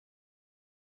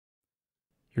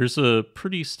Here's a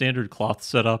pretty standard cloth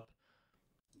setup.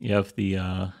 You have the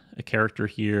a character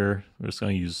here. We're just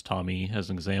going to use Tommy as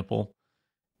an example,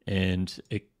 and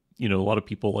a lot of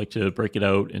people like to break it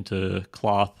out into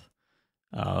cloth,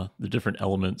 the different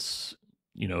elements,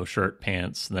 shirt,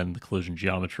 pants, and then the collision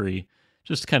geometry,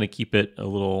 just to kind of keep it a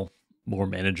little more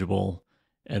manageable,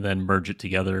 and then merge it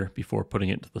together before putting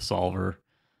it into the solver.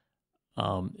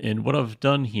 And what I've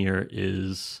done here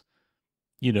is,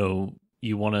 you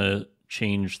want to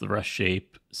change the rest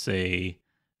shape. Say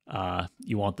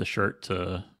you want the shirt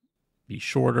to be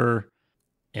shorter,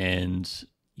 and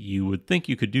you would think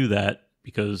you could do that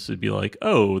because it'd be like,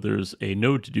 oh, there's a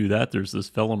node to do that. There's this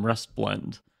Vellum rest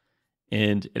blend.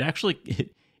 And it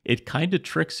actually, it kind of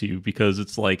tricks you because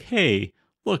it's like, hey,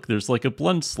 look, there's like a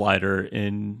blend slider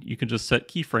and you can just set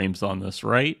keyframes on this,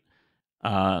 right?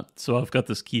 So I've got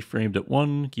this keyframed at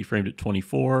 1, keyframed at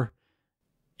 24,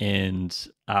 and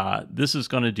this is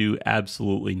going to do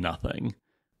absolutely nothing.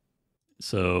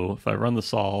 So if I run the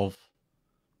solve,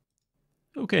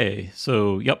 okay,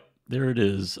 so yep, there it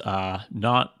is,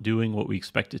 not doing what we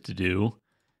expect it to do.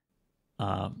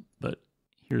 But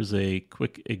here's a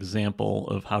quick example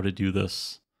of how to do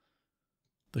this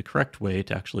the correct way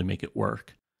to actually make it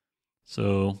work.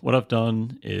 So what I've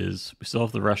done is we still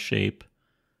have the rest shape,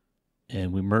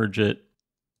 and we merge it,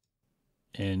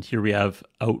 and here we have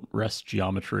out rest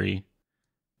geometry,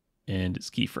 and it's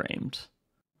keyframed.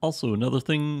 Also, another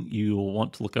thing you'll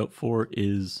want to look out for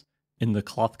is in the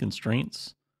cloth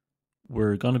constraints,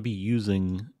 we're going to be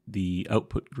using the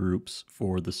output groups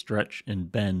for the stretch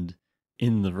and bend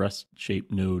in the rest shape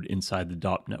node inside the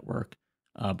DOP network.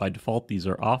 By default, these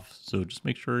are off, so just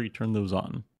make sure you turn those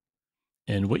on.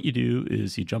 And what you do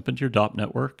is you jump into your DOP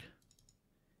network,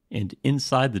 and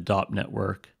inside the DOP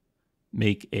network,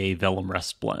 make a Vellum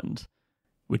rest blend,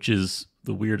 which is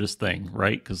the weirdest thing,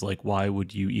 right? Because why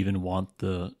would you even want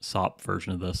the SOP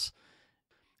version of this?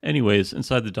 Anyways,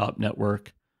 inside the DOP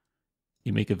network,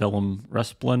 you make a Vellum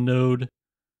rest blend node.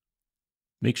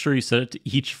 Make sure you set it to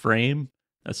each frame.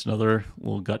 That's another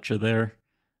little gotcha there.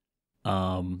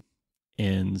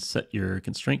 And set your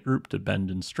constraint group to bend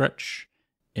and stretch,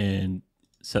 and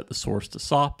set the source to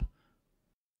SOP.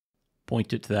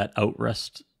 Point it to that out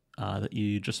rest that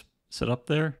you just set up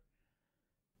there.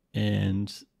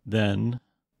 And then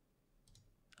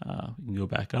we can go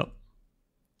back up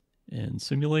and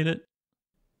simulate it.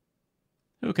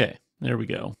 Okay, there we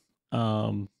go.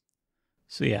 So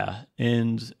yeah,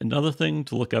 and another thing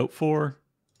to look out for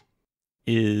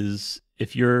is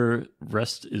if your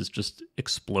rest is just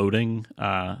exploding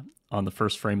on the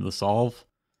first frame of the solve,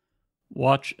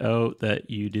 watch out that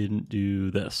you didn't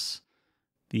do this.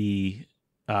 The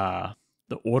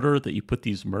order that you put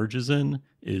these merges in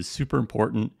is super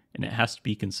important, and it has to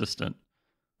be consistent.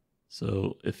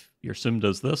 So if your sim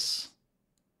does this,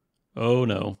 oh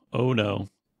no,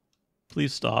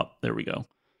 please stop. There we go.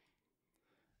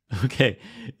 Okay,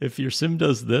 if your sim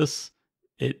does this,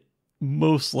 it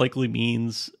most likely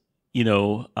means,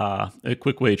 a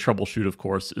quick way to troubleshoot, of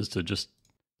course, is to just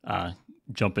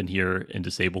jump in here and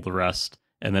disable the rest.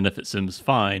 And then if it sims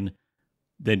fine,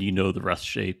 then the rest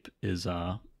shape is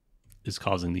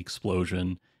causing the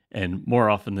explosion. And more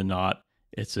often than not,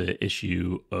 it's an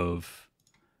issue of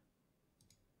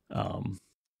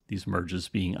these merges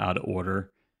being out of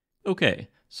order. Okay,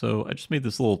 so I just made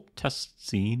this little test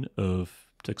scene to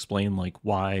explain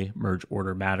why merge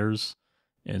order matters.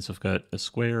 And so I've got a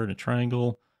square and a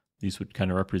triangle. These would kind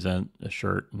of represent a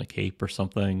shirt and a cape or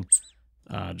something,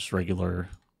 just regular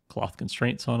cloth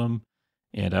constraints on them.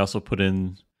 And I also put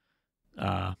in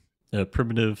a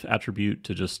primitive attribute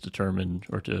to just determine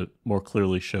or to more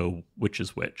clearly show which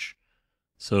is which.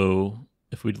 So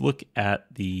if we look at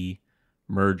the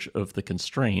merge of the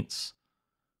constraints,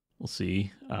 we'll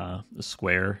see the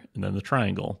square and then the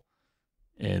triangle.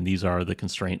 And these are the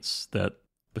constraints that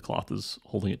the cloth is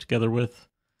holding it together with.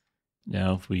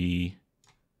 Now, if we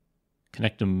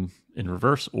connect them in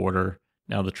reverse order,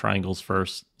 now the triangle's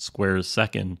first, square is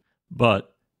second,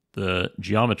 but the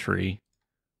geometry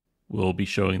will be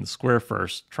showing the square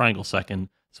first, triangle second.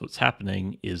 So what's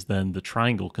happening is then the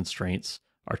triangle constraints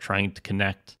are trying to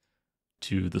connect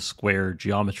to the square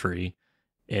geometry,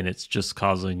 and it's just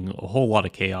causing a whole lot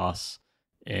of chaos,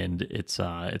 and it's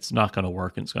not going to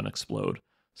work, and it's going to explode.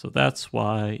 So that's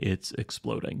why it's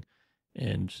exploding.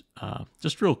 And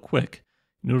just real quick,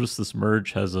 notice this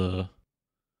merge has a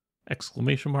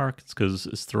exclamation mark. It's because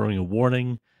it's throwing a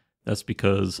warning. That's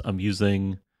because I'm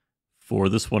using, for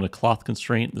this one, a cloth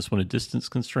constraint, this one a distance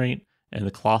constraint, and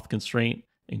the cloth constraint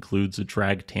includes a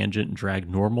drag tangent and drag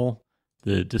normal.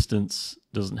 The distance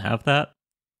doesn't have that.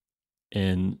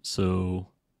 And so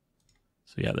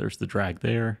So yeah, there's the drag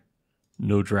there.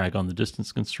 No drag on the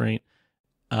distance constraint.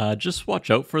 Just watch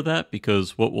out for that,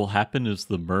 because what will happen is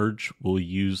the merge will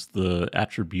use the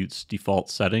attribute's default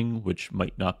setting, which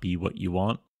might not be what you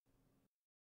want.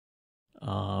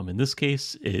 In this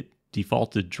case, it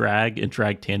defaulted drag and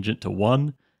drag tangent to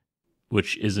 1,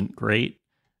 which isn't great.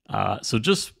 So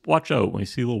just watch out when you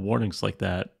see little warnings like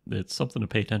that. It's something to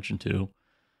pay attention to.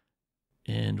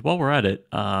 And while we're at it,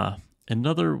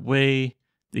 another way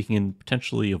that you can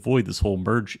potentially avoid this whole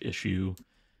merge issue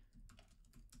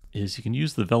is you can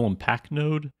use the Vellum pack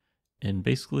node, and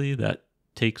basically that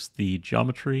takes the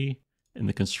geometry and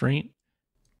the constraint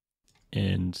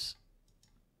and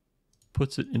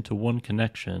puts it into one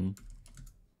connection,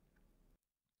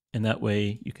 and that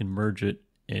way you can merge it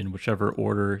in whichever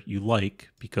order you like,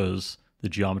 because the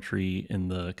geometry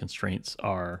and the constraints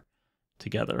are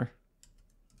together.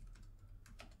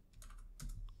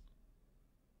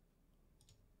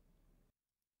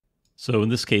 So in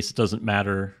this case, it doesn't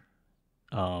matter.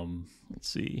 Let's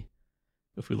see.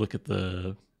 If we look at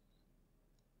the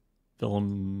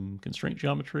Vellum constraint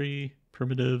geometry,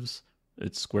 primitives,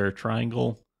 it's square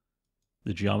triangle.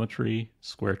 The geometry,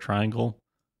 square triangle.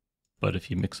 But if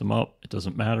you mix them up, it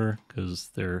doesn't matter because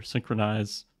they're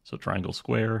synchronized. So triangle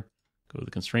square, go to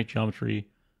the constraint geometry,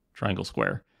 triangle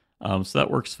square. So that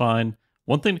works fine.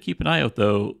 One thing to keep an eye out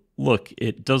though, look,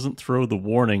 it doesn't throw the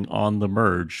warning on the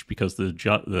merge because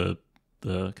the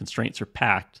constraints are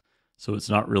packed. So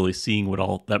it's not really seeing what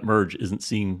all that merge isn't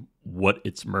seeing what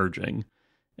it's merging.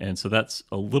 And so that's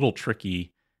a little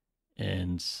tricky.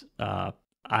 And I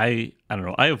don't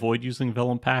know, I avoid using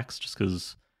Vellum packs just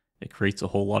because it creates a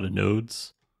whole lot of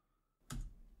nodes.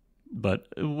 But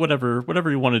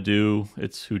whatever you want to do,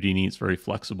 it's Houdini, it's very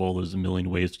flexible. There's a million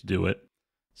ways to do it.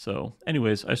 So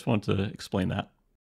anyways, I just wanted to explain that.